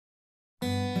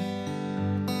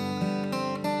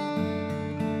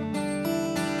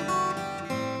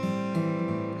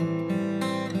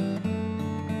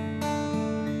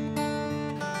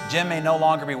Jim may no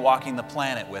longer be walking the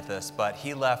planet with us, but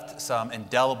he left some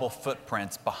indelible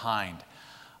footprints behind.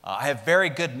 I have very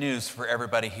good news for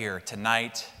everybody here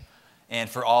tonight and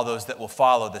for all those that will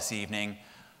follow this evening.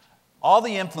 All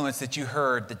the influence that you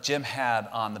heard that Jim had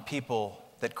on the people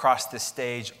that crossed this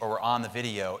stage or were on the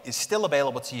video is still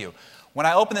available to you. When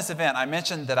I opened this event, I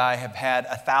mentioned that I have had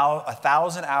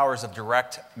 1,000 hours of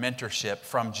direct mentorship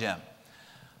from Jim.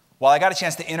 While I got a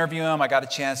chance to interview him, I got a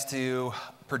chance to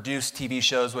produce TV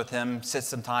shows with him, sit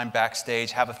some time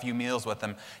backstage, have a few meals with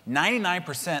him.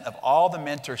 99% of all the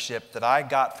mentorship that I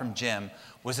got from Jim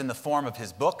was in the form of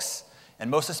his books, and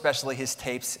most especially his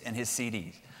tapes and his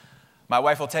CDs. My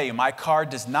wife will tell you, my car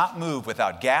does not move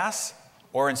without gas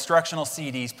or instructional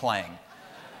CDs playing.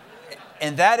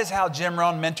 And that is how Jim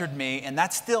Rohn mentored me, and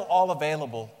that's still all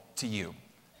available to you.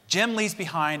 Jim leaves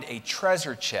behind a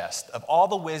treasure chest of all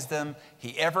the wisdom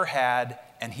he ever had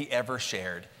and he ever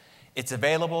shared. It's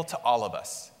available to all of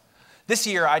us. This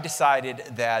year, I decided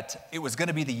that it was going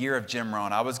to be the year of Jim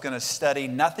Rohn. I was going to study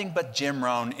nothing but Jim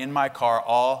Rohn in my car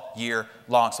all year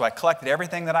long. So I collected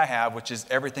everything that I have, which is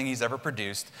everything he's ever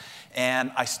produced,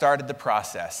 and I started the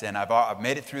process. And I've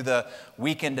made it through the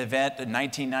weekend event in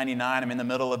 1999. I'm in the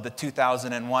middle of the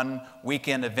 2001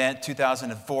 weekend event.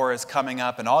 2004 is coming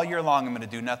up, and all year long, I'm going to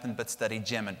do nothing but study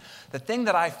Jim. And the thing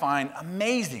that I find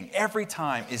amazing every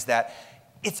time is that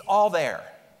it's all there.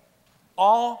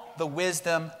 All the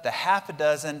wisdom, the half a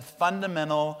dozen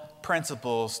fundamental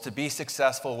principles to be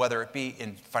successful, whether it be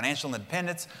in financial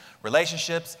independence,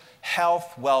 relationships,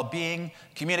 health, well-being,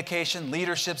 communication,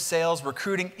 leadership, sales,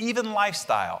 recruiting, even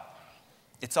lifestyle.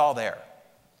 It's all there.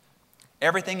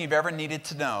 Everything you've ever needed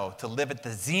to know to live at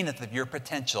the zenith of your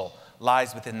potential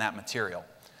lies within that material.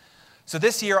 So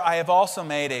this year, I have also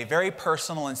made a very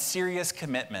personal and serious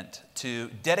commitment to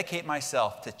dedicate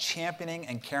myself to championing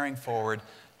and carrying forward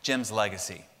Jim's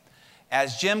legacy.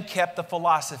 As Jim kept the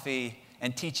philosophy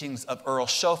and teachings of Earl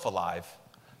Shoaff alive,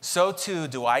 so too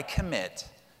do I commit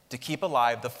to keep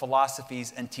alive the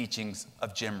philosophies and teachings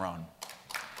of Jim Rohn.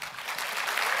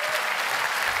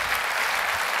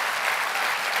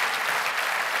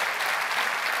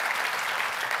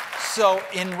 So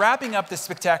in wrapping up this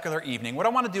spectacular evening, what I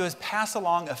want to do is pass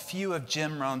along a few of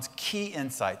Jim Rohn's key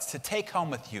insights to take home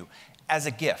with you as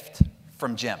a gift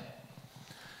from Jim.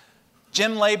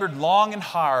 Jim labored long and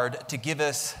hard to give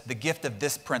us the gift of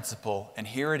this principle, and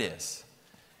here it is.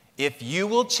 If you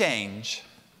will change,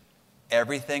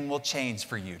 everything will change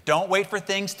for you. Don't wait for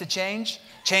things to change.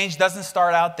 Change doesn't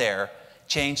start out there.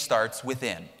 Change starts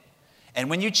within. And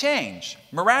when you change,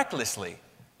 miraculously,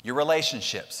 your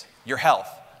relationships, your health,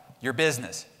 your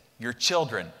business, your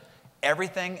children,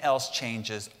 everything else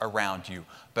changes around you.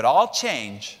 But all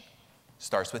change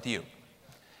starts with you.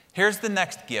 Here's the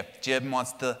next gift Jim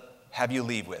wants to have you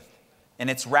leave with. And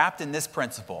it's wrapped in this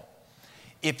principle.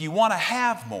 If you want to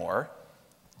have more,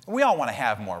 we all want to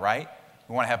have more, right?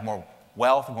 We want to have more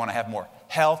wealth, we want to have more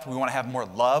health, we want to have more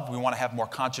love, we want to have more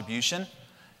contribution.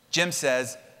 Jim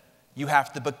says, you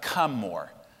have to become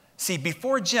more. See,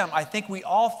 before Jim, I think we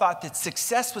all thought that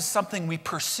success was something we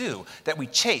pursue, that we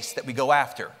chase, that we go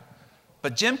after.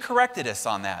 But Jim corrected us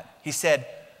on that. He said,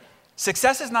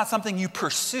 success is not something you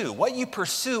pursue. What you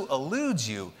pursue eludes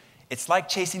you. It's like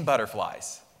chasing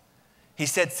butterflies. He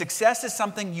said, success is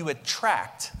something you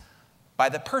attract by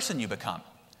the person you become.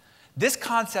 This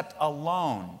concept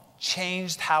alone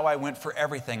changed how I went for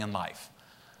everything in life.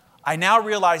 I now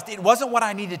realized it wasn't what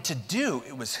I needed to do,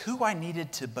 it was who I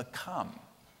needed to become.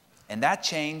 And that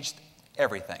changed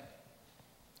everything.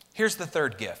 Here's the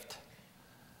third gift.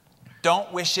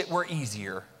 Don't wish it were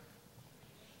easier.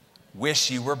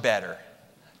 Wish you were better.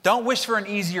 Don't wish for an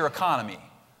easier economy,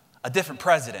 a different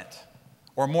president,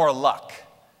 or more luck.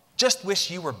 Just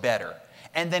wish you were better.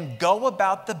 And then go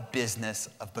about the business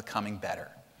of becoming better.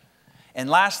 And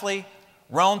lastly,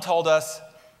 Rohn told us,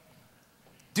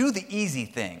 do the easy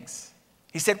things.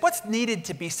 He said, what's needed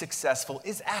to be successful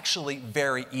is actually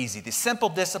very easy. The simple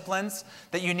disciplines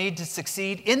that you need to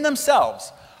succeed in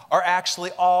themselves are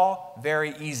actually all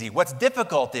very easy. What's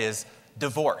difficult is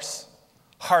divorce,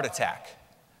 heart attack,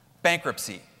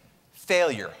 bankruptcy,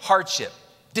 failure, hardship,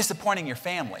 disappointing your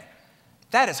family.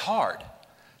 That is hard.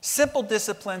 Simple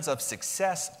disciplines of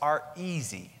success are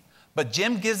easy. But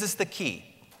Jim gives us the key.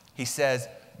 He says,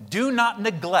 do not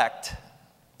neglect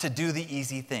to do the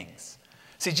easy things.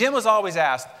 See, Jim was always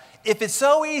asked, if it's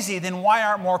so easy, then why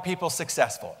aren't more people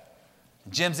successful?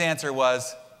 Jim's answer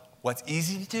was, what's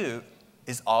easy to do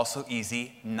is also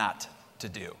easy not to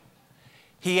do.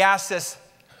 He asks us,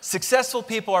 successful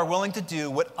people are willing to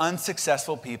do what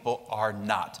unsuccessful people are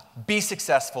not. Be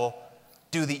successful,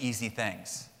 do the easy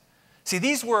things. See,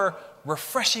 these were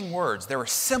refreshing words. They were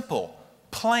simple,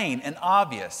 plain, and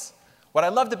obvious. What I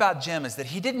loved about Jim is that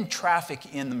he didn't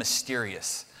traffic in the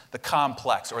mysterious, the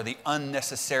complex, or the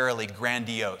unnecessarily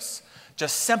grandiose.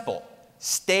 Just simple,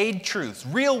 staid truths,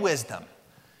 real wisdom.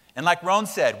 And like Rohn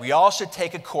said, we all should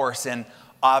take a course in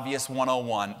Obvious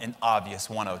 101 and Obvious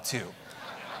 102.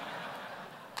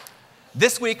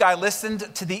 This week, I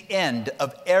listened to the end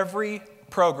of every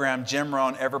program Jim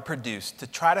Rohn ever produced to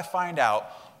try to find out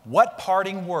what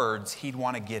parting words he'd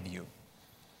want to give you.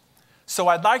 So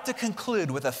I'd like to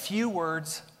conclude with a few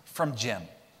words from Jim.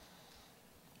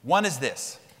 One is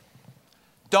this: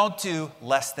 don't do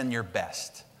less than your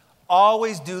best.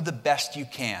 Always do the best you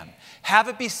can. Have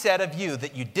it be said of you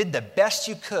that you did the best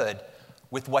you could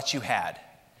with what you had,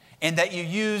 and that you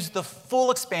used the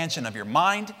full expansion of your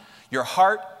mind, your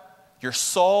heart, your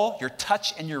soul, your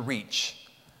touch, and your reach.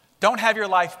 Don't have your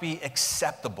life be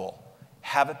acceptable.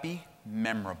 Have it be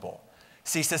memorable.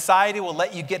 See, society will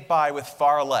let you get by with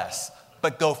far less,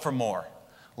 but go for more.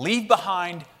 Leave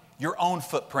behind your own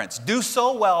footprints. Do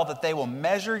so well that they will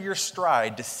measure your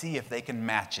stride to see if they can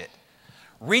match it.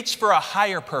 Reach for a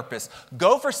higher purpose.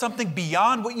 Go for something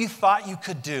beyond what you thought you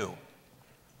could do.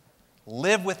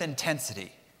 Live with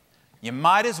intensity. You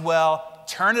might as well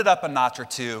turn it up a notch or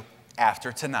two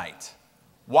after tonight.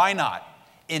 Why not?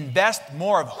 Invest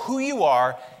more of who you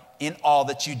are in all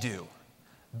that you do.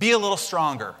 Be a little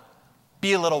stronger.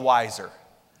 Be a little wiser.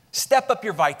 Step up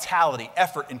your vitality,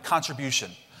 effort, and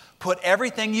contribution. Put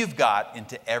everything you've got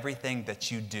into everything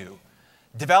that you do.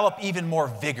 Develop even more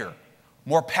vigor,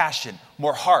 more passion,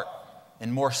 more heart,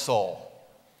 and more soul.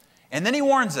 And then he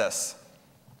warns us,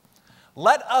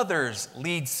 let others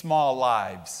lead small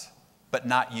lives, but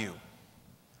not you.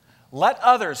 Let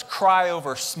others cry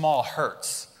over small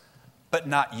hurts, but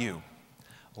not you.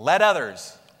 Let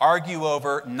others argue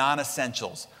over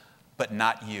non-essentials, but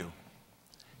not you.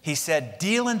 He said,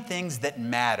 deal in things that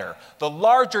matter, the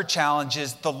larger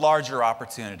challenges, the larger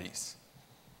opportunities.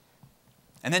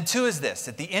 And then two is this: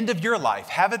 at the end of your life,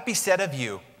 have it be said of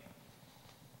you,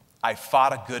 I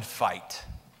fought a good fight.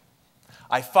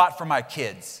 I fought for my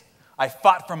kids. I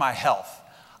fought for my health.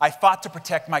 I fought to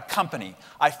protect my company.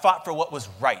 I fought for what was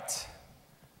right.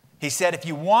 He said, if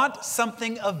you want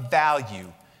something of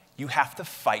value, you have to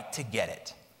fight to get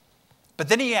it. But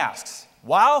then he asks,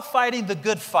 while fighting the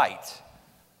good fight,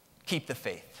 keep the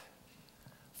faith.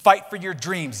 Fight for your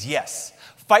dreams, yes.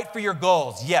 Fight for your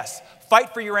goals, yes.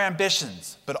 Fight for your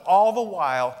ambitions, but all the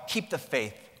while, keep the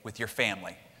faith with your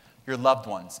family, your loved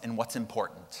ones, and what's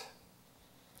important.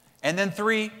 And then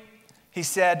three, he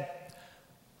said,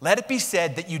 let it be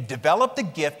said that you develop the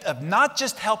gift of not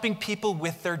just helping people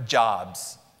with their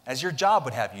jobs, as your job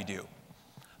would have you do,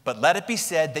 but let it be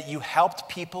said that you helped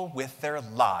people with their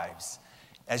lives,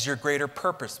 as your greater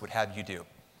purpose would have you do.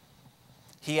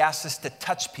 He asks us to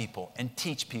touch people and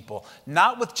teach people,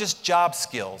 not with just job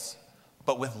skills,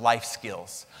 but with life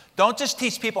skills. Don't just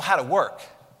teach people how to work.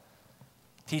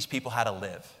 Teach people how to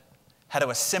live, how to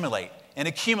assimilate and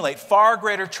accumulate far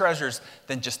greater treasures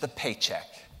than just a paycheck.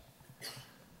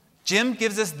 Jim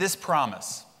gives us this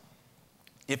promise: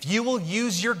 if you will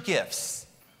use your gifts,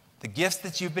 the gifts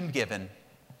that you've been given,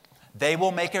 they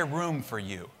will make a room for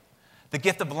you. The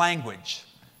gift of language,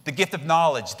 the gift of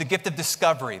knowledge, the gift of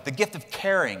discovery, the gift of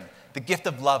caring, the gift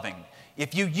of loving.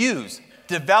 If you use,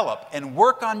 develop, and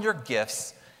work on your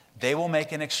gifts, they will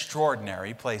make an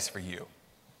extraordinary place for you.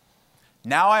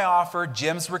 Now I offer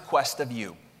Jim's request of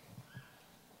you.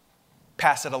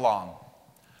 Pass it along.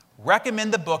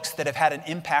 Recommend the books that have had an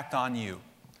impact on you.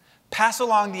 Pass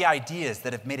along the ideas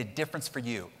that have made a difference for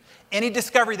you. Any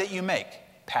discovery that you make,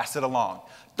 pass it along.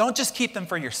 Don't just keep them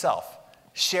for yourself.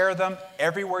 Share them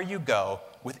everywhere you go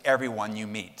with everyone you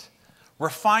meet.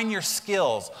 Refine your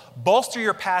skills. Bolster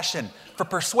your passion for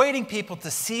persuading people to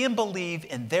see and believe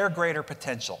in their greater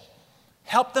potential.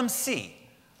 Help them see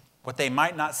what they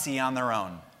might not see on their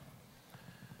own.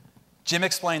 Jim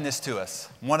explained this to us.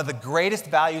 One of the greatest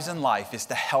values in life is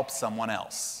to help someone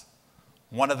else.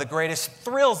 One of the greatest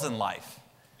thrills in life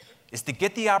is to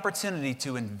get the opportunity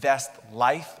to invest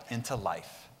life into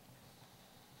life.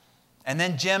 And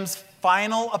then Jim's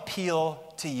final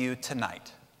appeal to you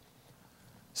tonight.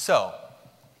 So,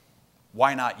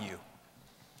 why not you?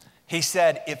 He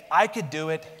said, if I could do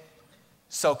it,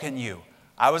 so can you.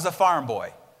 I was a farm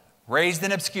boy, raised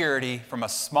in obscurity from a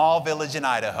small village in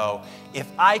Idaho. If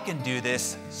I can do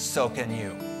this, so can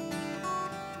you.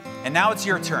 And now it's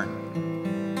your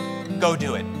turn. Go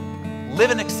do it. Live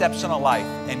an exceptional life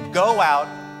and go out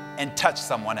and touch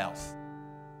someone else.